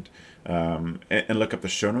and look up the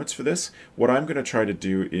show notes for this. What I'm going to try to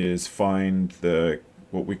do is find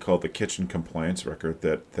what we call the kitchen compliance record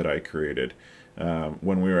that I created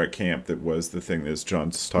when we were at camp. That was the thing that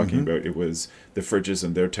John's talking about. It was the fridges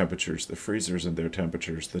and their temperatures, the freezers and their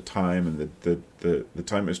temperatures, the time, and the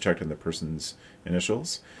time is checked in the person's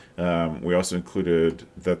initials. We also included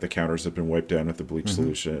that the counters have been wiped down with the bleach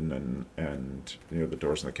solution and the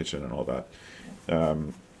doors in the kitchen and all that.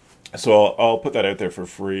 So I'll put that out there for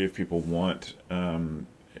free if people want. By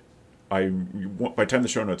the time the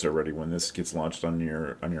show notes are ready, when this gets launched on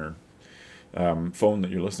your phone that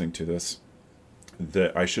you're listening to this,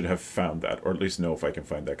 that I should have found that, or at least know if I can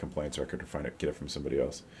find that compliance record or get it from somebody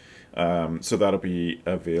else. So that'll be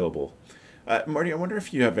available. Marty, I wonder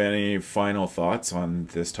if you have any final thoughts on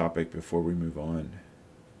this topic before we move on.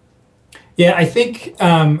 Yeah, I think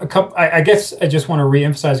a couple. I guess I just want to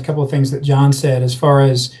reemphasize a couple of things that John said as far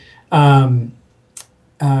as reaching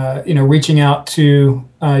out to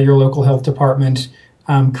your local health department,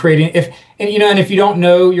 creating if you don't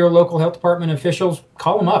know your local health department officials,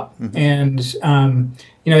 call them up. And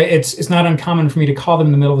it's not uncommon for me to call them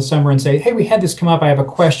in the middle of the summer and say, hey, we had this come up, I have a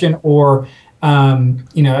question, or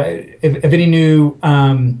if any new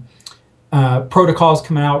protocols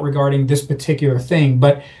come out regarding this particular thing.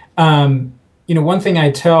 But one thing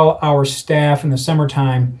I tell our staff in the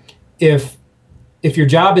summertime, if your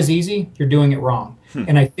job is easy, you're doing it wrong.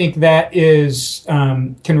 And I think that is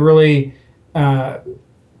can really. I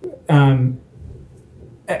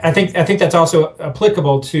think that's also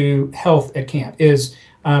applicable to health at camp. It's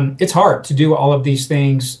hard to do all of these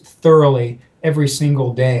things thoroughly every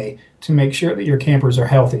single day to make sure that your campers are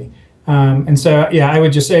healthy. And so, I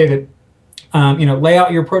would just say that lay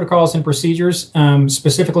out your protocols and procedures.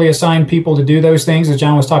 Specifically assign people to do those things, as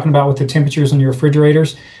John was talking about with the temperatures on your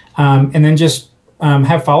refrigerators, and then just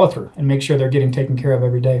have follow through and make sure they're getting taken care of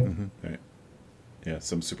every day. Right. Yeah,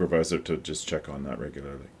 some supervisor to just check on that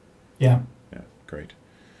regularly. Yeah. Yeah, great.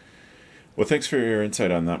 Well, thanks for your insight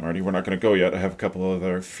on that, Marty. We're not going to go yet. I have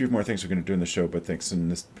a few more things we're going to do in the show, but thanks in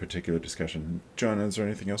this particular discussion. John, is there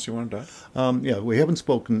anything else you wanted to add? Yeah, we haven't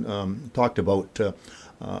talked about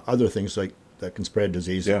other things like that can spread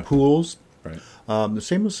disease. Yeah. Pools, Right. the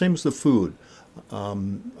same as the food.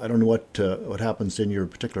 I don't know what happens in your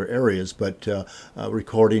particular areas, but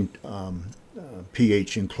recording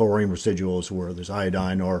pH and chlorine residuals where there's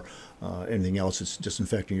iodine or anything else that's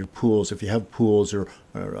disinfecting your pools. If you have pools, or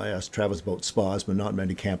I asked Travis about spas, but not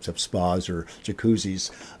many camps have spas or jacuzzis.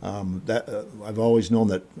 I've always known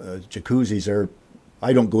that jacuzzis are.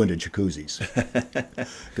 I don't go into jacuzzis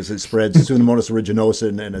because it spreads Pseudomonas aeruginosa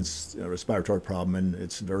and it's a respiratory problem and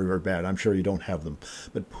it's very, very bad. I'm sure you don't have them.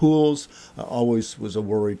 But pools always was a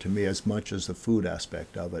worry to me as much as the food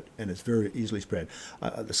aspect of it, and it's very easily spread.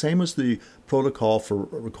 The same as the protocol for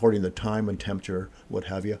recording the time and temperature, what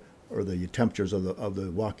have you, or the temperatures of the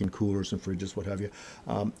walk-in coolers and fridges, what have you.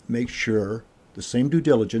 Make sure the same due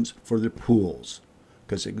diligence for the pools,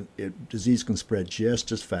 because disease can spread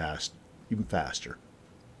just as fast, even faster.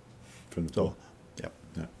 From the pool. Yep.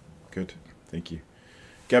 Yeah, good. Thank you.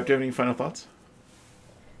 Gab, do you have any final thoughts?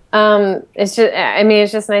 It's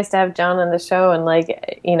just nice to have John on the show, and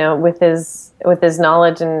with his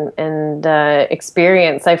knowledge and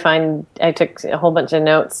experience, I find I took a whole bunch of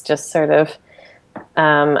notes. Just sort of,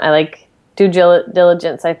 I like due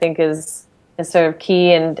diligence. I think is sort of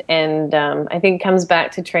key, and I think it comes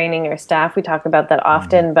back to training our staff. We talk about that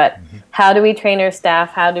often, but how do we train our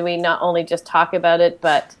staff? How do we not only just talk about it,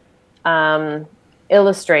 but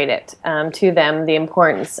illustrate it to them, the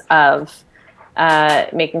importance of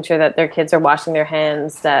making sure that their kids are washing their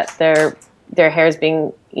hands, that their hair is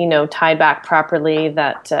being tied back properly,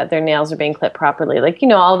 that their nails are being clipped properly,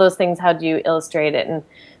 all those things. How do you illustrate it? And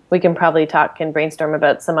we can probably talk and brainstorm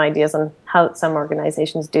about some ideas on how some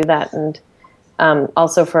organizations do that. And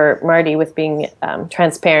also for Marty, with being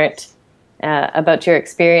transparent about your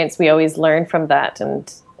experience, we always learn from that,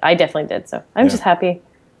 and I definitely did. So I'm just happy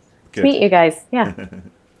to meet you guys. Yeah.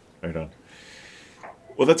 Right on.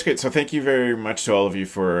 Well, that's great. So thank you very much to all of you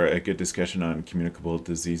for a good discussion on communicable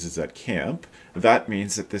diseases at camp. That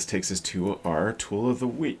means that this takes us to our Tool of the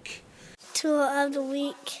Week. Tool of the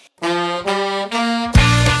Week.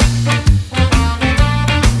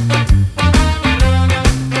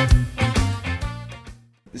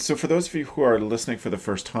 So for those of you who are listening for the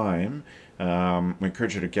first time, we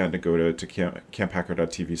encourage you again to go to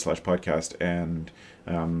camphacker.tv/podcast and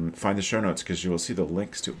find the show notes, because you will see the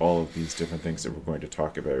links to all of these different things that we're going to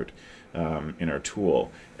talk about in our tool.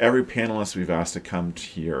 Every panelist we've asked to come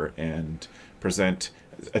here and present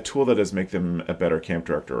a tool that does make them a better camp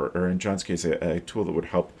director, or in John's case, a tool that would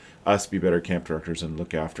help us be better camp directors and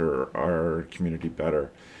look after our community better.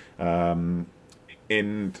 And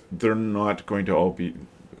they're not going to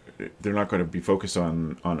be focused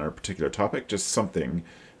on our particular topic, just something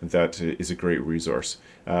that is a great resource.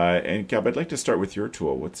 And Gab, I'd like to start with your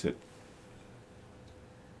tool. What's it?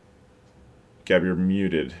 Gab, you're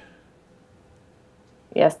muted.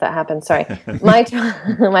 Yes, that happened. Sorry. My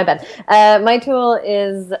bad. My tool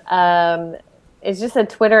is just a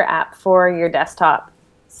Twitter app for your desktop.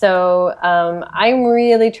 So I'm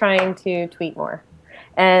really trying to tweet more.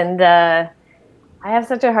 And I have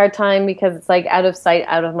such a hard time because it's like out of sight,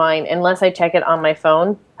 out of mind, unless I check it on my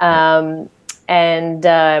phone. And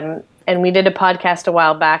we did a podcast a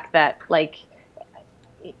while back that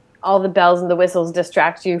all the bells and the whistles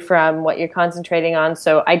distract you from what you're concentrating on.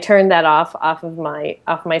 So I turned that off of my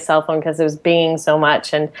cell phone because it was binging so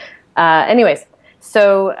much. And anyways,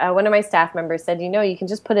 so one of my staff members said, you can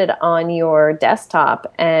just put it on your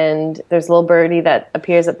desktop, and there's a little birdie that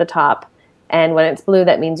appears at the top. And when it's blue,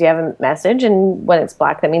 that means you have a message. And when it's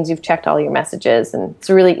black, that means you've checked all your messages. And it's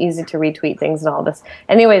really easy to retweet things and all this.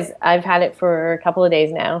 Anyways, I've had it for a couple of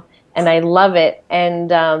days now, and I love it.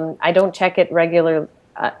 And I don't check it regularly.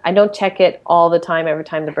 I don't check it all the time, every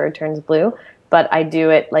time the bird turns blue. But I do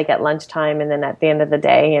it at lunchtime and then at the end of the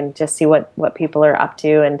day, and just see what people are up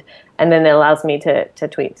to. And then it allows me to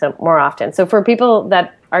tweet more often. So for people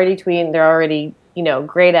that already tweet and they're already,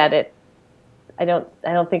 great at it, I don't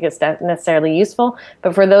think it's necessarily useful,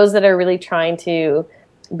 but for those that are really trying to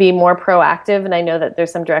be more proactive, and I know that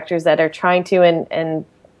there's some directors that are trying to, and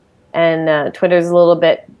Twitter's a little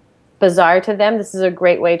bit bizarre to them. This is a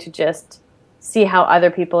great way to just see how other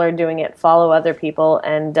people are doing it, follow other people,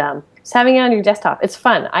 and just having it on your desktop. It's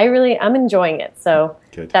fun. I'm enjoying it. So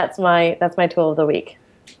Good. That's my tool of the week.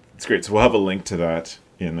 It's great. So we'll have a link to that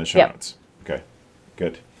in the show notes. Okay,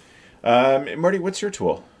 good. Marty, what's your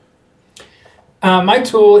tool? My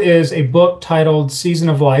tool is a book titled Season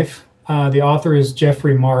of Life. The author is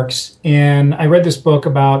Jeffrey Marks, and I read this book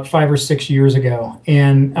about 5 or 6 years ago,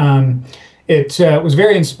 and it was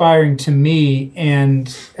very inspiring to me. And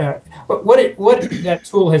what that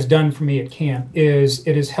tool has done for me at camp is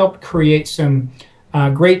it has helped create some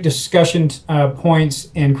great discussion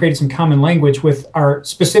points and created some common language with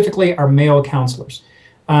specifically our male counselors.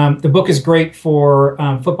 The book is great for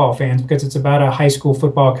football fans because it's about a high school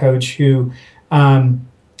football coach who,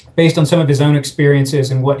 based on some of his own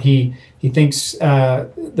experiences and what he thinks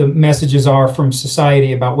the messages are from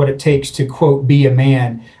society about what it takes to, quote, be a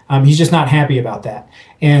man, he's just not happy about that.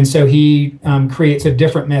 And so he creates a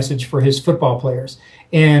different message for his football players.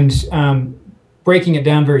 And breaking it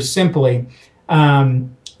down very simply, the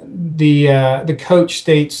coach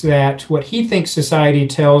states that what he thinks society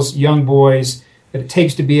tells young boys that it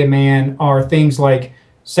takes to be a man are things like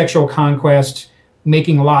sexual conquest,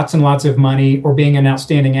 making lots and lots of money, or being an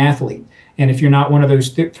outstanding athlete. And if you're not one of those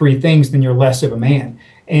three things, then you're less of a man.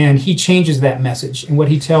 And he changes that message. And what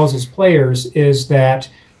he tells his players is that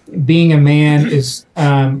being a man is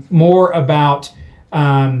more about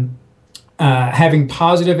having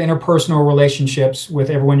positive interpersonal relationships with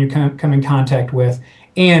everyone you come in contact with,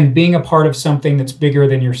 and being a part of something that's bigger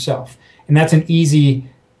than yourself. And that's an easy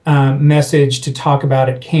message to talk about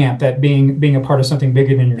at camp, that being a part of something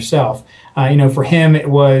bigger than yourself. For him, it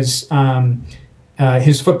was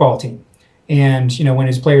his football team. And, when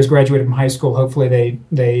his players graduated from high school, hopefully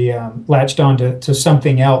they latched on to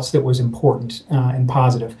something else that was important and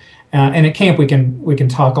positive. And at camp, we can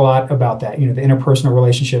talk a lot about that, the interpersonal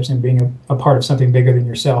relationships and being a part of something bigger than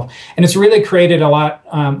yourself. And it's really created a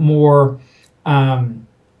lot more,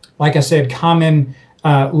 like I said, common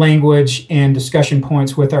language and discussion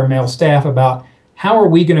points with our male staff about how are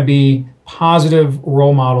we going to be positive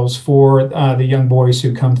role models for the young boys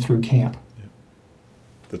who come through camp. Yeah.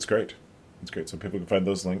 That's great. That's great. So people can find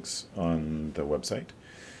those links on the website.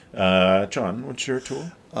 John, what's your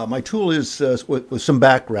tool? My tool is with some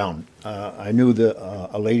background. I knew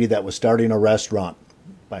a lady that was starting a restaurant.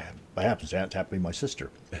 By happenstance, happened to be my sister.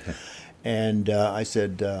 And I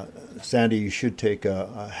said, Sandy, you should take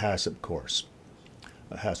a HACCP course,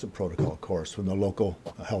 a HACCP protocol course from the local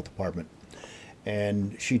health department.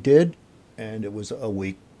 And she did, and it was a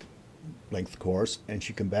week-length course. And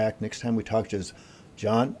she came back. Next time we talked, she says,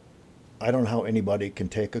 John, I don't know how anybody can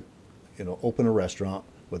open a restaurant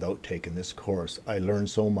without taking this course. I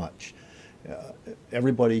learned so much.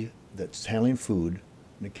 Everybody that's handling food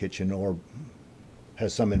in the kitchen or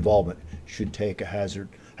has some involvement should take a hazard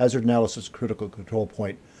analysis critical control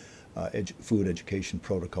point food education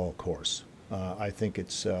protocol course. I think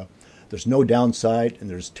there's no downside and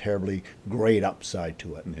there's terribly great upside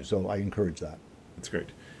to it. Yeah. So I encourage that. That's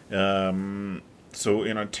great. So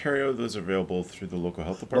in Ontario, those are available through the local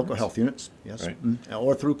health departments? Local health units, yes. Right.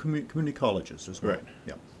 Or through community colleges as well. Right.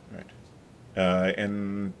 Yeah. Right.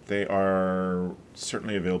 And they are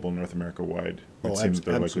certainly available North America-wide. It seems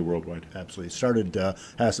they're likely worldwide. Absolutely.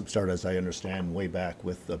 HACCP started, as I understand, way back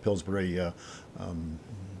with the Pillsbury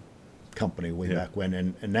company back when.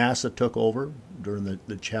 And NASA took over during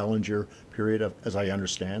the Challenger period, as I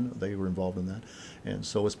understand. They were involved in that. And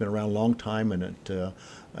so it's been around a long time, and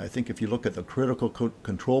I think if you look at the critical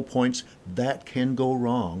control points that can go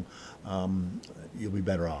wrong, you'll be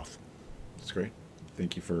better off. That's great.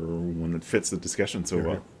 Thank you for one that fits the discussion so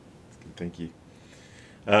well. Thank you.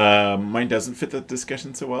 Mine doesn't fit the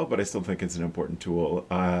discussion so well, but I still think it's an important tool.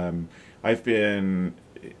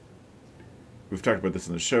 We've talked about this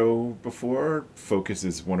in the show before. Focus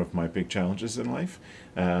is one of my big challenges in life.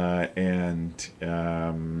 And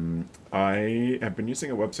I have been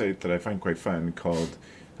using a website that I find quite fun called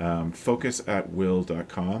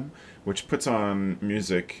focusatwill.com, which puts on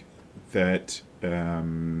music that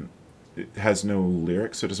it has no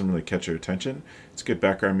lyrics, so it doesn't really catch your attention. It's good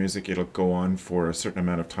background music. It'll go on for a certain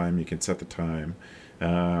amount of time. You can set the time.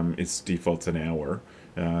 Its default's an hour.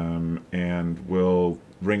 And will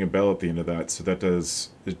ring a bell at the end of that. So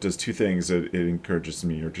it does two things. It encourages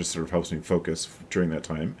me, or just sort of helps me focus during that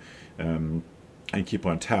time, and keep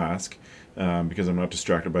on task, because I'm not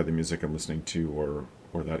distracted by the music I'm listening to,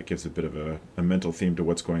 or that it gives a bit of a mental theme to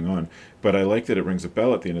what's going on. But I like that it rings a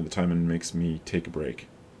bell at the end of the time and makes me take a break.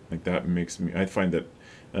 Like that makes me. I find that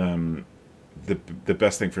the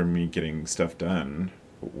best thing for me getting stuff done,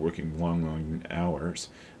 working long hours,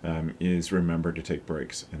 is remember to take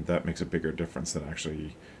breaks, and that makes a bigger difference than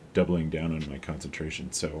actually doubling down on my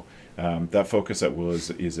concentration. So that Focus at Will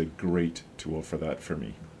is a great tool for that for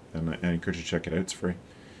me, and I encourage you to check it out. It's free.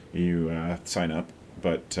 You sign up,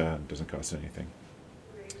 but it doesn't cost anything.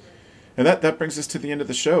 And that brings us to the end of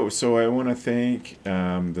the show. So I want to thank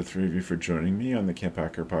the three of you for joining me on the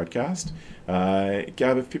CampHacker podcast.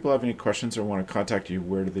 Gab, if people have any questions or want to contact you,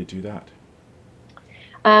 where do they do that?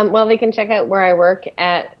 Well, they can check out where I work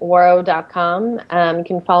at waro.com. You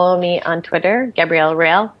can follow me on Twitter, Gabrielle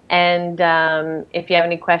Rail. And if you have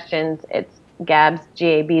any questions, it's Gabs,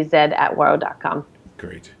 Gabz at waro.com.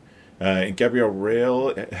 Great. And Gabrielle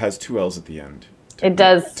Rail has 2 L's at the end. It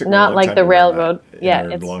does, not like the railroad. Yeah,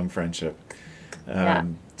 it's long friendship.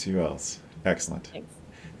 2 L's. Excellent. Thanks.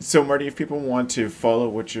 So, Marty, if people want to follow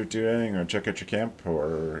what you're doing or check out your camp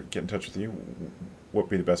or get in touch with you, what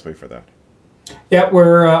would be the best way for that? Yeah,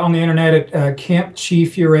 we're on the internet at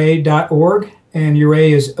campchiefouray.org, and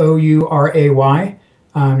Ouray is Ouray.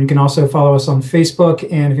 You can also follow us on Facebook,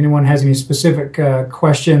 and if anyone has any specific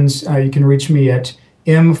questions, you can reach me at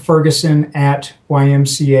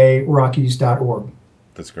mferguson@ymcarockies.org.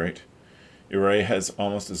 That's great. Ouray has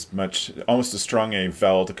almost as strong a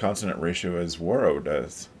vowel to consonant ratio as Waro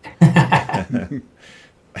does.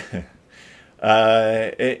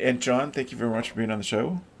 And John, thank you very much for being on the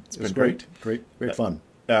show. It's been great. Great fun.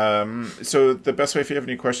 So the best way, if you have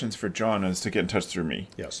any questions for John, is to get in touch through me.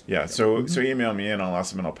 Yes. Yeah. So email me and I'll ask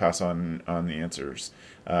them and I'll pass on the answers.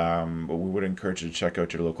 But we would encourage you to check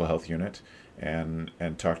out your local health unit and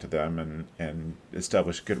talk to them and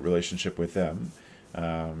establish a good relationship with them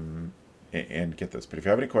and get this. But if you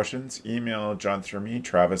have any questions, email John through me,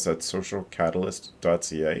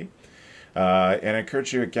 travis@socialcatalyst.ca. And I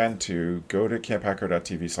encourage you again to go to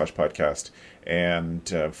camphacker.tv/podcast and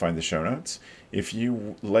find the show notes. If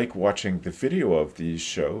you like watching the video of these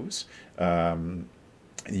shows, you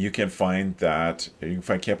can find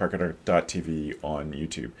camphacker.tv on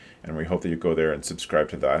YouTube, and we hope that you go there and subscribe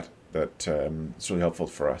to that. It's really helpful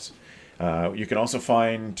for us. You can also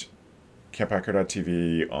find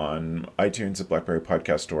camphacker.tv on iTunes, the BlackBerry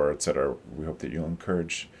Podcast Store, etc. We hope that you'll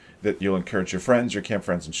encourage your friends, your camp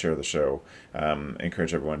friends, and share the show.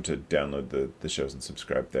 Encourage everyone to download the shows and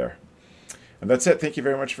subscribe there. And that's it. Thank you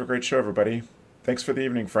very much for a great show, everybody. Thanks for the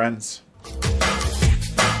evening, friends.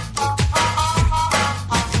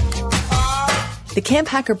 The Camp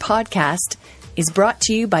Hacker podcast is brought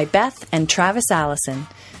to you by Beth and Travis Allison,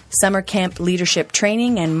 summer camp leadership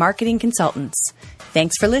training and marketing consultants.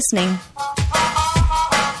 Thanks for listening.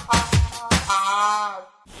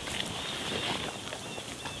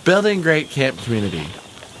 Building great camp community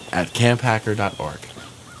at camphacker.org.